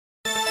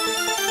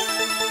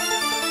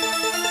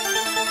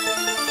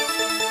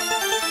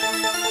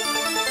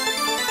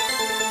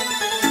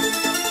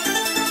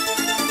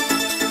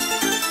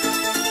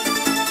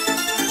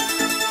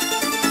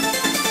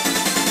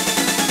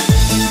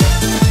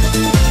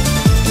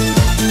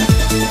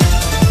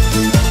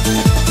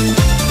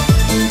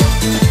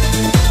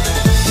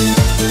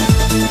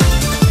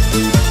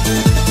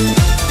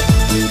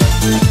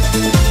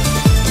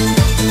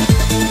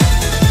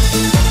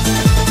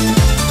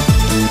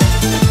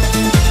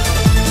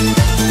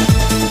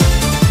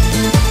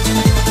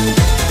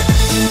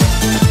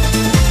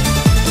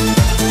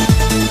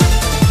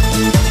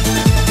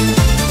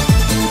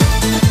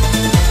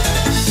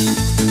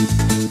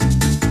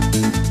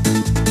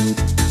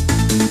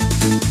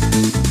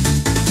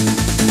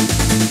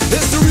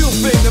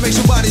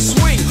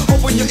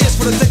your ears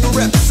for the techno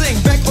rap. Sing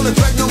back on the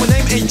track, no, my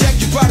name ain't Jack.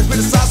 You try to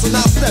criticize, so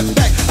now step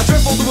back. I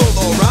travel the world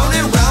all round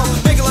and round,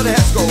 make a lot of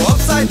heads go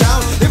upside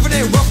down. If it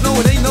ain't rough, no,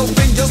 it ain't no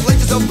thing. Just let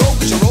yourself go,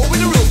 cause you roll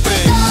with the real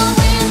thing.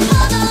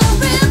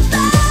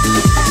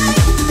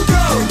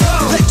 Go, go,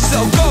 let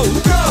yourself go,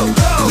 go,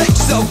 go, let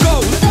yourself go.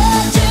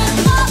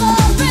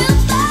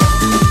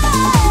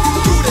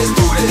 Do this,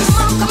 do this,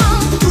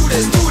 do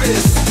this, do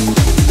this.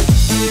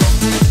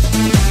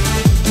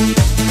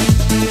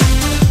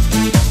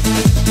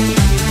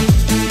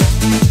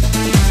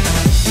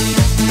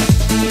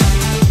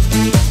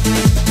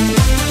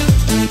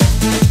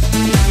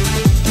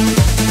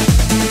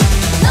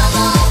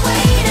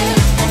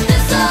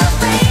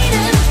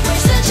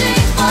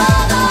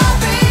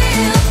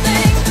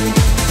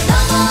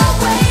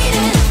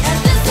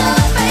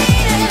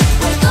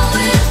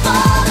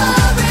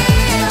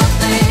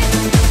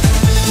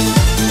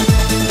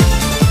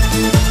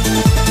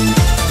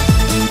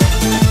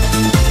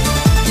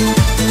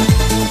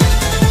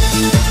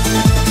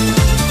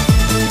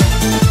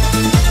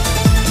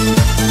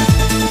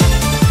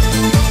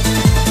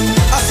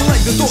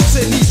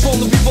 From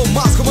the people,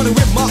 mask, I'm running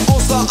with my own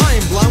style. I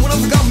ain't blind, when I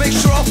forgot, make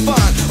sure I find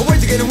a way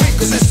to get away,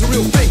 cause it's the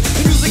real thing.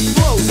 The music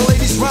flows, the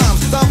ladies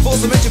rhymes. Time for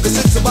some mention, cause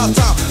it's about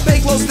time.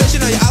 Pay close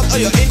attention, are you out or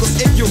you're in? Cause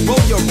if you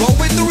roll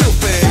with the real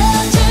thing.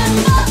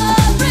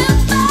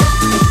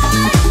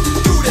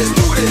 Do this,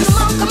 do this.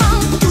 Come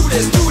on, do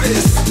this, do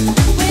this.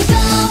 We're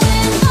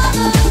going for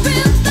the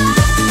real thing.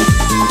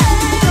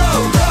 Go,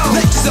 go,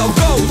 let yourself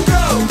go,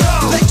 go,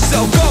 go, let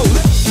yourself go.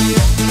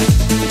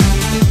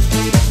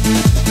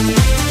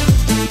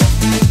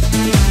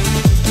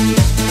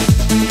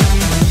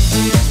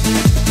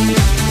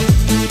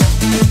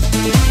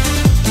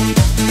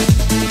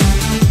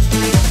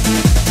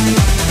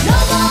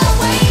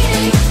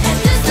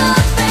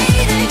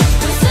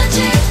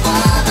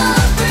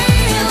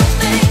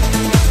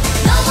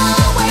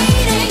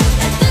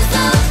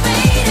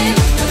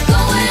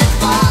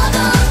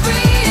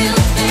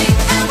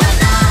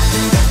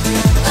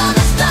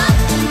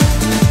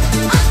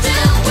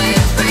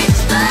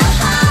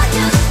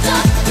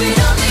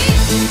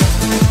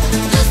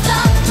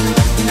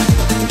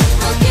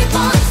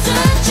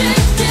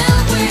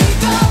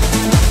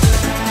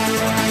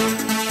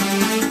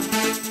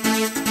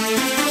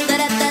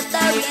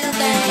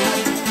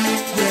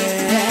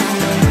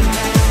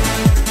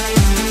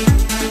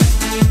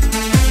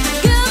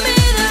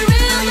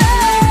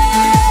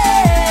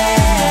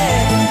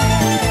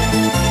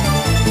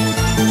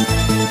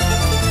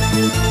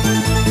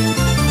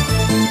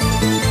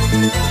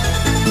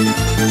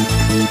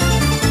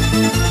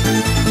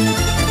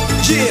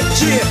 Yeah,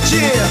 yeah,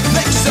 yeah,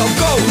 let yourself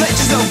go, let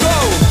yourself go.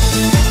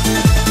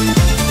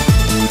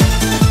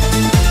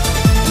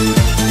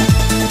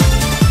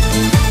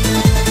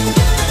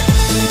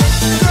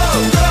 Go,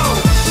 go,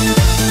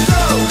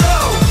 go, go,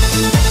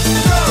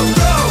 go,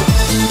 go.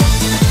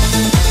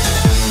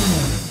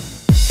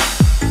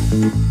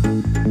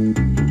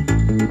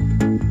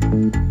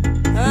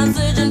 I'm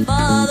searching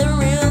for the